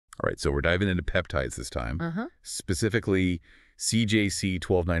All right, so we're diving into peptides this time, specifically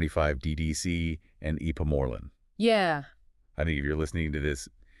CJC-1295 DAC and Ipamorelin. Yeah. I think if you're listening to this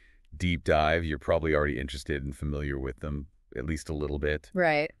deep dive, you're probably already interested and familiar with them, at least a little bit.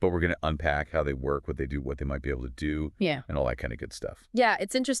 Right. But we're going to unpack how they work, what they do, what they might be able to do, and all that kind of good stuff. Yeah,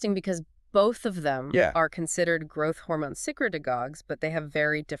 it's interesting because both of them are considered growth hormone secretagogues, but they have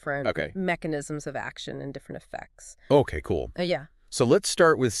very different mechanisms of action and different effects. Okay, cool. Yeah. So let's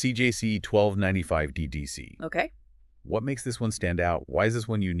start with CJC-1295 DAC. Okay. What makes this one stand out? Why is this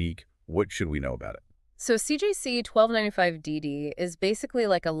one unique? What should we know about it? So CJC-1295 DD is basically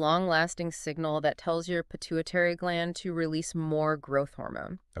like a long-lasting signal that tells your pituitary gland to release more growth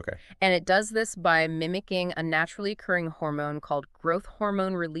hormone. Okay. And it does this by mimicking a naturally occurring hormone called growth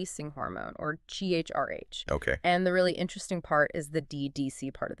hormone releasing hormone, or GHRH. Okay. And the really interesting part is the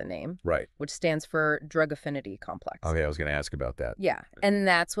DDC part of the name. Right. Which stands for drug affinity complex. Okay, I was going to ask about that. Yeah, and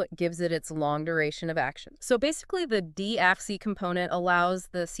that's what gives it its long duration of action. So basically the DAC component allows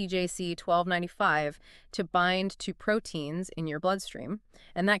the CJC-1295 to bind to proteins in your bloodstream,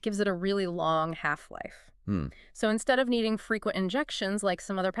 and that gives it a really long half-life. So instead of needing frequent injections like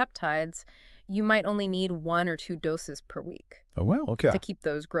some other peptides, you might only need 1 or 2 doses per week. Oh, well, okay. To keep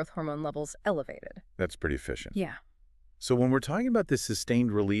those growth hormone levels elevated. That's pretty efficient. Yeah. So when we're talking about this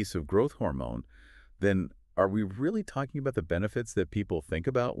sustained release of growth hormone, then are we really talking about the benefits that people think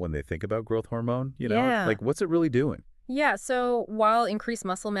about when they think about growth hormone? You know, like what's it really doing? Yeah, so while increased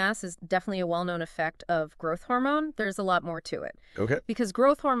muscle mass is definitely a well-known effect of growth hormone, there's a lot more to it. Okay. Because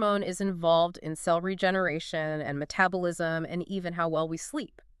growth hormone is involved in cell regeneration and metabolism and even how well we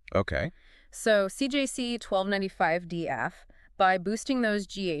sleep. Okay. So CJC-1295 DF, by boosting those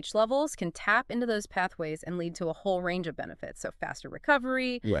GH levels, can tap into those pathways and lead to a whole range of benefits. So faster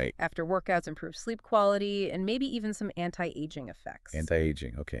recovery, after workouts, improved sleep quality, and maybe even some anti-aging effects.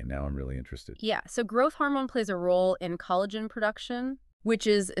 Anti-aging. Okay, now I'm really interested. Yeah, so growth hormone plays a role in collagen production, which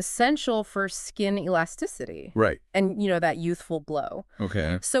is essential for skin elasticity. Right. And, you know, that youthful glow.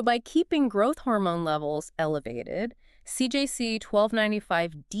 Okay. So by keeping growth hormone levels elevated,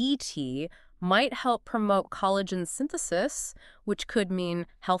 CJC-1295 DT might help promote collagen synthesis, which could mean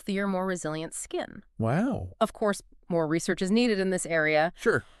healthier, more resilient skin. Wow. Of course, more research is needed in this area.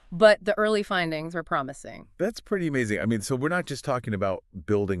 Sure. But the early findings are promising. That's pretty amazing. I mean, so we're not just talking about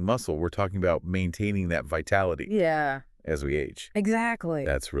building muscle. We're talking about maintaining that vitality. Yeah. As we age. Exactly.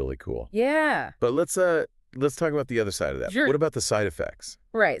 That's really cool. Yeah. But let's talk about the other side of that. Sure. What about the side effects?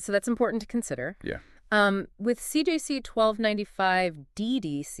 Right. So that's important to consider. Yeah. With CJC-1295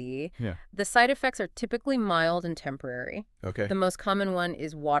 DDC, the side effects are typically mild and temporary. Okay. The most common one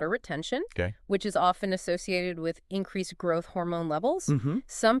is water retention, which is often associated with increased growth hormone levels.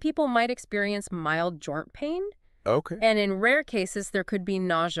 Some people might experience mild joint pain. Okay. And in rare cases, there could be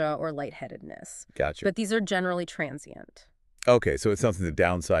nausea or lightheadedness. Gotcha. But these are generally transient. Okay, so it sounds like the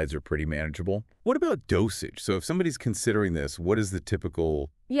downsides are pretty manageable. What about dosage? So if somebody's considering this, what is the typical...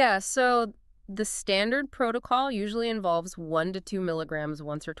 Yeah, so the standard protocol usually involves 1 to 2 milligrams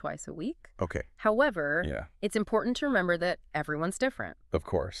once or twice a week. Okay. However, it's important to remember that everyone's different. Of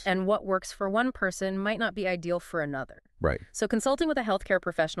course. And what works for one person might not be ideal for another. Right. So consulting with a healthcare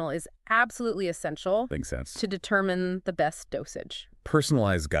professional is absolutely essential. Makes sense. To determine the best dosage.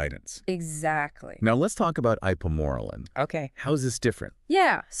 Personalized guidance. Exactly. Now let's talk about Ipamorelin. Okay. How is this different?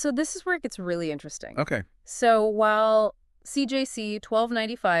 Yeah, so this is where it gets really interesting. Okay. So while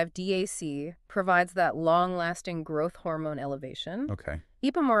CJC-1295 DAC provides that long-lasting growth hormone elevation,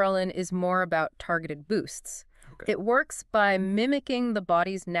 Ipamorelin is more about targeted boosts. It works by mimicking the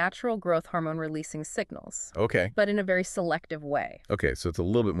body's natural growth hormone releasing signals. But in a very selective way. Okay, so it's a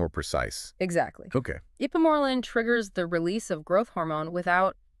little bit more precise. Exactly. Okay. Ipamorelin triggers the release of growth hormone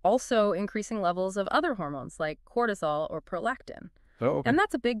without also increasing levels of other hormones like cortisol or prolactin. And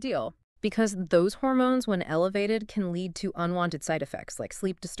that's a big deal. Because those hormones, when elevated, can lead to unwanted side effects like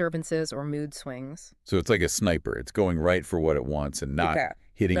sleep disturbances or mood swings. So it's like a sniper. It's going right for what it wants and not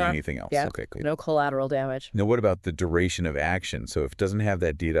hitting anything else. Yeah. Okay, cool. No collateral damage. Now, what about the duration of action? So if it doesn't have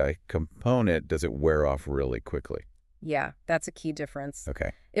that DDI component, does it wear off really quickly? Yeah, that's a key difference.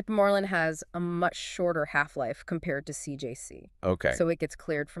 Okay. Ipamorelin has a much shorter half-life compared to CJC. Okay. So it gets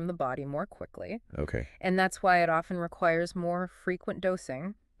cleared from the body more quickly. Okay. And that's why it often requires more frequent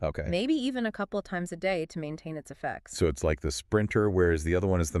dosing. Okay. Maybe even a couple of times a day to maintain its effects. So it's like the sprinter, whereas the other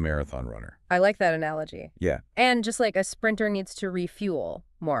one is the marathon runner. I like that analogy. Yeah. And just like a sprinter needs to refuel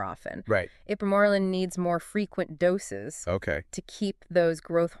more often. Right. Ipamorelin needs more frequent doses to keep those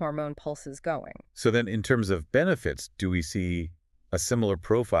growth hormone pulses going. So then in terms of benefits, do we see a similar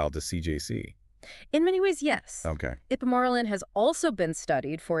profile to CJC? In many ways, yes. Okay. Ipamorelin has also been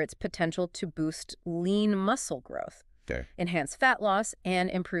studied for its potential to boost lean muscle growth, Okay. enhance fat loss, and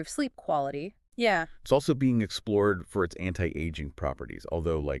improve sleep quality. Yeah. It's also being explored for its anti-aging properties,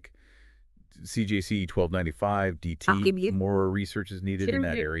 although like CJC-1295 DT, more research is needed in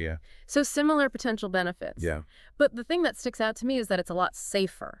that area. So similar potential benefits. Yeah. But the thing that sticks out to me is that it's a lot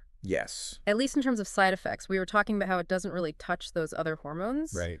safer. Yes. At least in terms of side effects. We were talking about how it doesn't really touch those other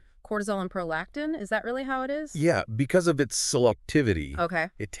hormones. Right. Cortisol and prolactin. Is that really how it is? Yeah, because of its selectivity, Okay.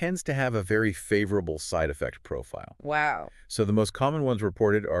 it tends to have a very favorable side effect profile. Wow. So the most common ones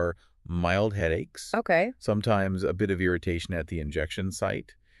reported are mild headaches, Okay. sometimes a bit of irritation at the injection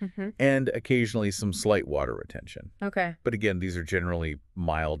site, and occasionally some slight water retention. Okay. But again, these are generally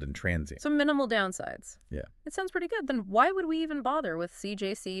mild and transient. So minimal downsides. Yeah. It sounds pretty good. Then why would we even bother with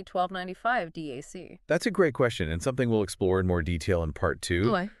CJC-1295 DAC? That's a great question and something we'll explore in more detail in part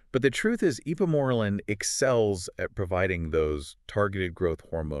 2. Why? But the truth is Ipamorelin excels at providing those targeted growth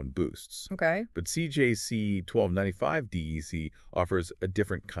hormone boosts. Okay. But CJC-1295 DEC offers a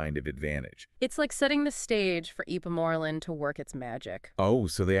different kind of advantage. It's like setting the stage for Ipamorelin to work its magic. Oh,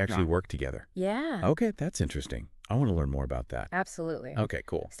 so they actually work together. Yeah. Okay, that's interesting. I want to learn more about that. Absolutely. Okay,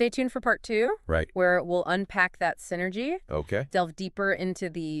 cool. Stay tuned for part 2. Right. Where we'll unpack that synergy. Okay. Delve deeper into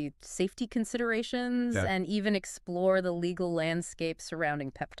the safety considerations and even explore the legal landscape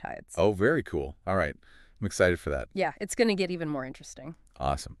surrounding peptides. Oh, very cool. All right. I'm excited for that. Yeah, it's going to get even more interesting.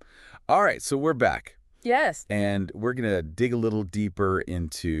 Awesome. All right, so we're back. Yes. And we're going to dig a little deeper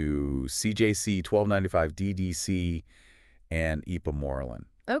into CJC-1295 DDC and Ipamorelin.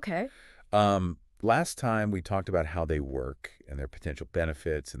 Okay. Last time we talked about how they work and their potential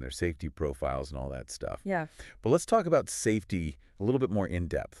benefits and their safety profiles and all that stuff. Yeah. But let's talk about safety a little bit more in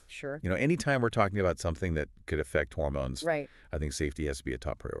depth. Sure. You know, anytime we're talking about something that could affect hormones, right, I think safety has to be a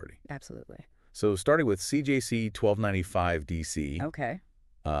top priority. Absolutely. So starting with CJC-1295 DC. Okay.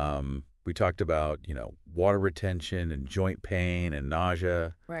 We talked about, you know, water retention and joint pain and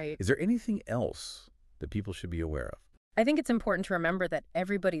nausea. Right. Is there anything else that people should be aware of? I think it's important to remember that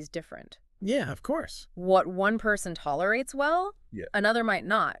everybody's different. Yeah, of course. What one person tolerates well, another might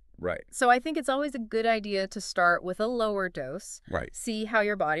not. Right. So I think it's always a good idea to start with a lower dose. Right. See how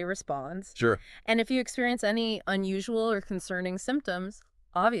your body responds. Sure. And if you experience any unusual or concerning symptoms,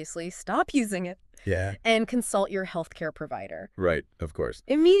 obviously stop using it. Yeah. And consult your healthcare provider. Right, of course.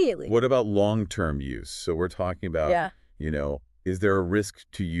 Immediately. What about long-term use? So we're talking about, you know, is there a risk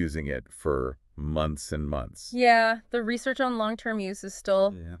to using it for months and months? Yeah, the research on long-term use is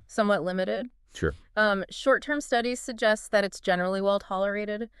still somewhat limited. Sure. Short-term studies suggest that it's generally well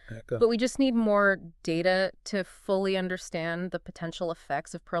tolerated, but we just need more data to fully understand the potential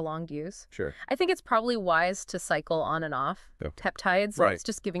effects of prolonged use. Sure. I think it's probably wise to cycle on and off peptides. Right. It's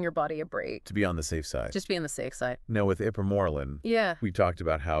just giving your body a break. To be on the safe side. Just be on the safe side. Now, with Ipamorelin, we talked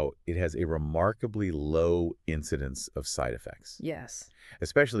about how it has a remarkably low incidence of side effects. Yes.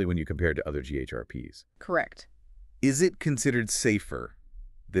 Especially when you compare it to other GHRPs. Correct. Is it considered safer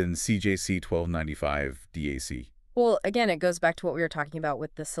than CJC-1295 DAC? Well, again, it goes back to what we were talking about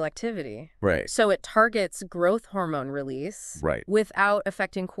with the selectivity. Right. So it targets growth hormone release without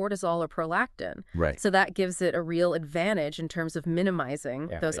affecting cortisol or prolactin. Right. So that gives it a real advantage in terms of minimizing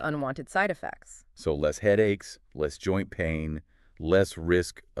those unwanted side effects. So less headaches, less joint pain, less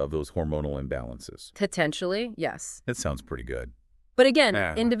risk of those hormonal imbalances. Potentially, yes. That sounds pretty good. But again,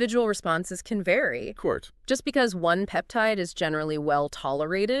 individual responses can vary. Of course. Just because one peptide is generally well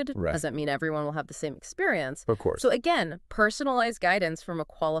tolerated doesn't mean everyone will have the same experience. Of course. So again, personalized guidance from a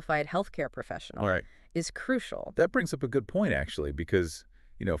qualified healthcare professional is crucial. That brings up a good point, actually, because,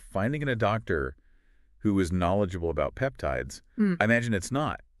 you know, finding a doctor who is knowledgeable about peptides, I imagine it's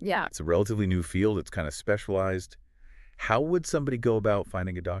not. Yeah. It's a relatively new field. It's kind of specialized. How would somebody go about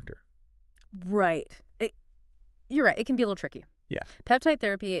finding a doctor? Right. You're right. It can be a little tricky. Yeah. Peptide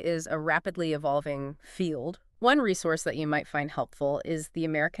therapy is a rapidly evolving field. One resource that you might find helpful is the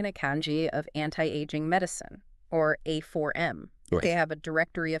American Academy of Anti-Aging Medicine, or A4M. Right. They have a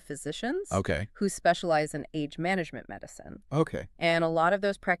directory of physicians who specialize in age management medicine. Okay. And a lot of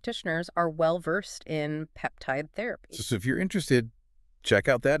those practitioners are well-versed in peptide therapy. So if you're interested, check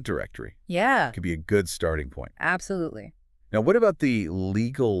out that directory. Yeah. It could be a good starting point. Absolutely. Now, what about the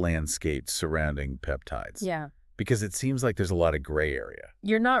legal landscape surrounding peptides? Yeah. Because it seems like there's a lot of gray area.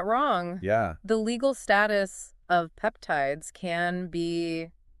 You're not wrong. Yeah. The legal status of peptides can be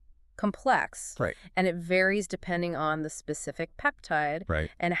complex. Right. And it varies depending on the specific peptide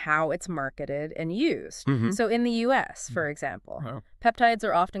and how it's marketed and used. So in the U.S., for example, peptides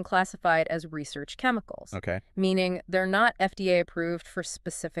are often classified as research chemicals, meaning they're not FDA approved for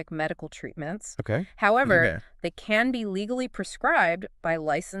specific medical treatments. However, they can be legally prescribed by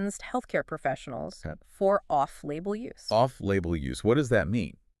licensed healthcare professionals for off-label use. Off-label use. What does that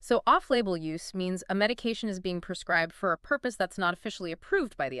mean? So off-label use means a medication is being prescribed for a purpose that's not officially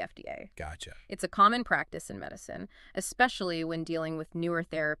approved by the FDA. Gotcha. It's a common practice in medicine, especially when dealing with newer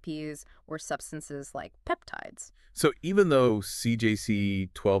therapies or substances like peptides. So even though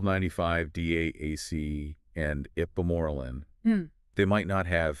CJC-1295 DAC and Ipamorelin, they might not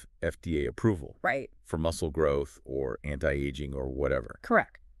have FDA approval for muscle growth or anti-aging or whatever.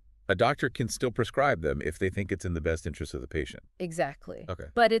 Correct. A doctor can still prescribe them if they think it's in the best interest of the patient. Exactly. Okay.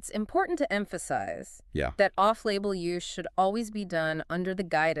 But it's important to emphasize that off-label use should always be done under the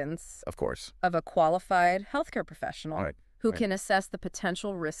guidance, of course, of a qualified healthcare professional who can assess the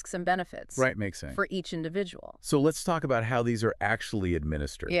potential risks and benefits makes sense. for each individual. So let's talk about how these are actually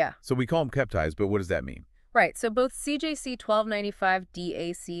administered. So we call them peptides, but what does that mean? Right. So both CJC-1295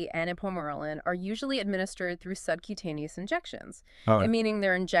 DAC and Ipamorelin are usually administered through subcutaneous injections, meaning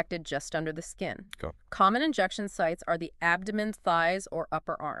they're injected just under the skin. Common injection sites are the abdomen, thighs, or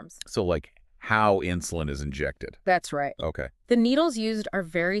upper arms. So like how insulin is injected. That's right. Okay. The needles used are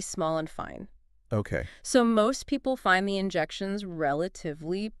very small and fine. Okay. So most people find the injections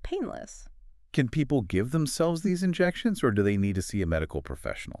relatively painless. Can people give themselves these injections, or do they need to see a medical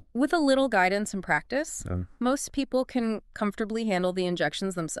professional? With a little guidance and practice, most people can comfortably handle the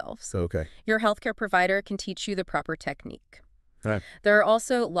injections themselves. Okay. Your healthcare provider can teach you the proper technique. There are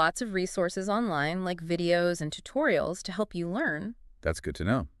also lots of resources online, like videos and tutorials, to help you learn. That's good to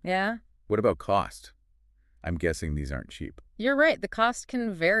know. Yeah. What about cost? I'm guessing these aren't cheap. You're right. The cost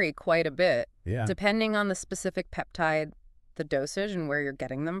can vary quite a bit, Yeah. depending on the specific peptide, the dosage, and where you're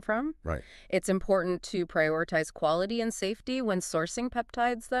getting them from. Right. It's important to prioritize quality and safety when sourcing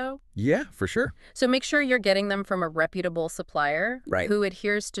peptides, though. Yeah, for sure. So make sure you're getting them from a reputable supplier Right. who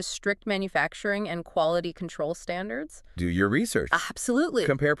adheres to strict manufacturing and quality control standards. Do your research. Absolutely.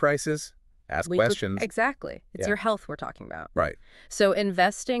 Compare prices. Ask questions. Exactly. It's Yeah. your health we're talking about. Right. So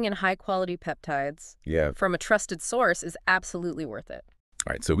investing in high-quality peptides Yeah. from a trusted source is absolutely worth it.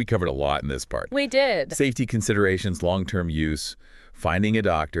 All right, so we covered a lot in this part. We did. Safety considerations, long-term use, finding a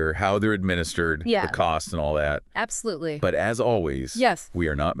doctor, how they're administered, Yeah. the cost and all that. Absolutely. But as always, Yes. we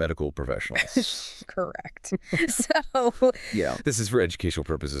are not medical professionals. Correct. So Yeah. This is for educational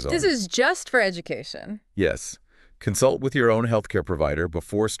purposes only. this is just for education. Yes. Consult with your own healthcare provider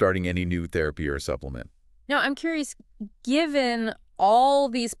before starting any new therapy or supplement. Now, I'm curious, given all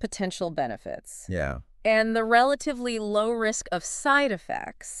these potential benefits and the relatively low risk of side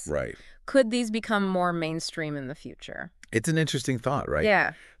effects, Right. could these become more mainstream in the future? It's an interesting thought, right?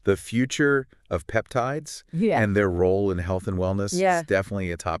 Yeah. The future of peptides and their role in health and wellness is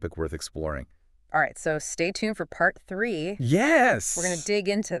definitely a topic worth exploring. All right, so stay tuned for part 3. Yes. We're going to dig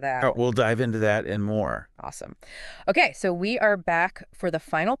into that. Oh, we'll dive into that and more. Awesome. Okay, so we are back for the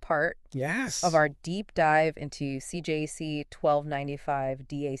final part of our deep dive into CJC-1295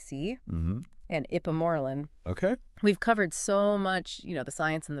 DAC and Ipamorelin. Okay. We've covered so much, the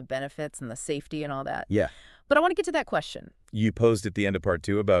science and the benefits and the safety and all that. Yeah. But I want to get to that question. You posed at the end of part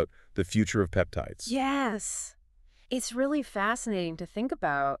 2 about the future of peptides. Yes. It's really fascinating to think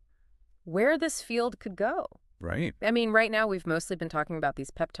about where this field could go. Right. I mean, right now we've mostly been talking about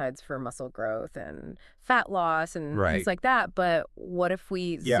these peptides for muscle growth and fat loss and things like that. But what if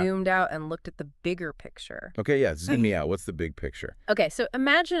we zoomed out and looked at the bigger picture? Okay, yeah, zoom me out. What's the big picture? Okay, so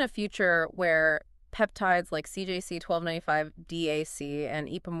imagine a future where peptides like CJC-1295 DAC and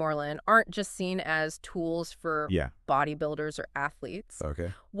Ipamorelin aren't just seen as tools for bodybuilders or athletes.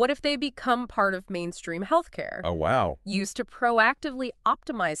 Okay. What if they become part of mainstream healthcare? Oh, wow. Used to proactively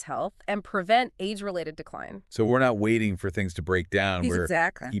optimize health and prevent age-related decline. So we're not waiting for things to break down. We're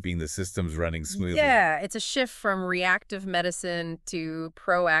Exactly. keeping the systems running smoothly. Yeah, it's a shift from reactive medicine to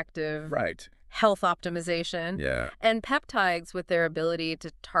proactive health optimization. Yeah. And peptides, with their ability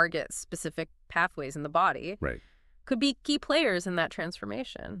to target specific pathways in the body, could be key players in that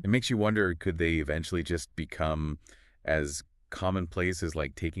transformation. It makes you wonder, could they eventually just become as commonplace as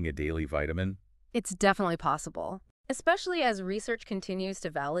like taking a daily vitamin? It's definitely possible, especially as research continues to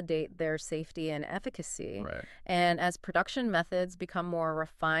validate their safety and efficacy. And as production methods become more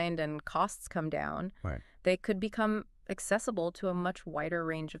refined and costs come down, they could become accessible to a much wider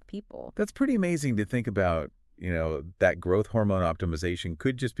range of people. That's pretty amazing to think about. That growth hormone optimization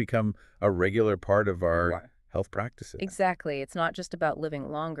could just become a regular part of our health practices. Exactly. It's not just about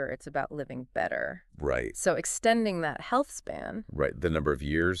living longer, it's about living better. Right. So extending that health span. Right. The number of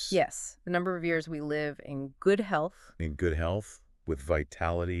years. Yes. The number of years we live in good health. In good health with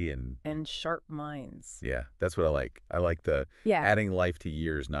vitality and sharp minds. Yeah, that's what I like. I like the adding life to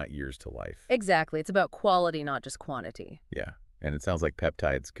years, not years to life. Exactly. It's about quality, not just quantity. Yeah. And it sounds like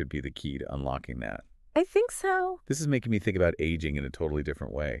peptides could be the key to unlocking that. I think so. This is making me think about aging in a totally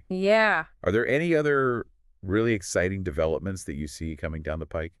different way. Yeah. Are there any other really exciting developments that you see coming down the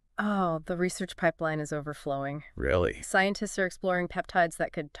pike? Oh, the research pipeline is overflowing. Really? Scientists are exploring peptides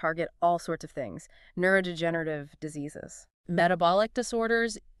that could target all sorts of things. Neurodegenerative diseases, metabolic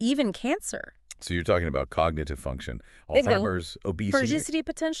disorders, even cancer. So you're talking about cognitive function, Alzheimer's, obesity. Fertility,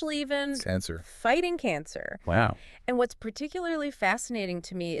 potentially even cancer. Fighting cancer. Wow. And what's particularly fascinating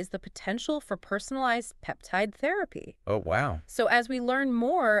to me is the potential for personalized peptide therapy. Oh, wow. So as we learn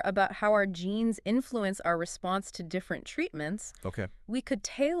more about how our genes influence our response to different treatments, we could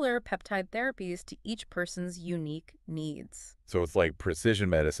tailor peptide therapies to each person's unique needs. So it's like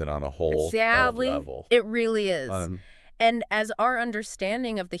precision medicine on a whole level. It really is. And as our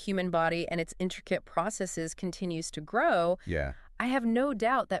understanding of the human body and its intricate processes continues to grow, I have no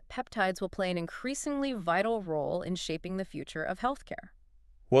doubt that peptides will play an increasingly vital role in shaping the future of healthcare.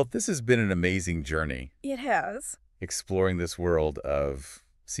 Well, this has been an amazing journey. It has. Exploring this world of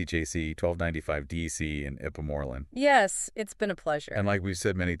CJC-1295 DAC and Ipamorelin. Yes, it's been a pleasure. And like we've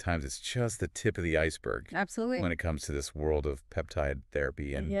said many times, it's just the tip of the iceberg. Absolutely. When it comes to this world of peptide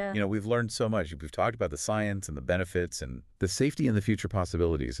therapy. And, you know, we've learned so much. We've talked about the science and the benefits and the safety and the future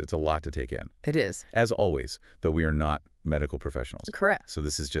possibilities. It's a lot to take in. It is. As always, though we are not medical professionals. Correct. So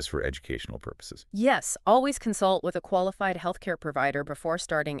this is just for educational purposes. Yes, always consult with a qualified healthcare provider before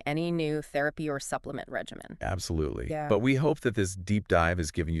starting any new therapy or supplement regimen. Absolutely. Yeah. But we hope that this deep dive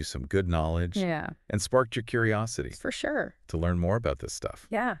has given you some good knowledge and sparked your curiosity. For sure. To learn more about this stuff.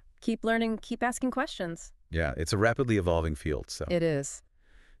 Yeah. Keep learning, keep asking questions. Yeah, it's a rapidly evolving field. So it is.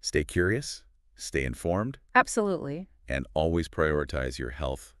 Stay curious, stay informed. Absolutely. And always prioritize your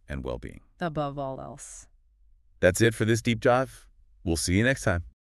health and well-being. Above all else. That's it for this deep dive. We'll see you next time.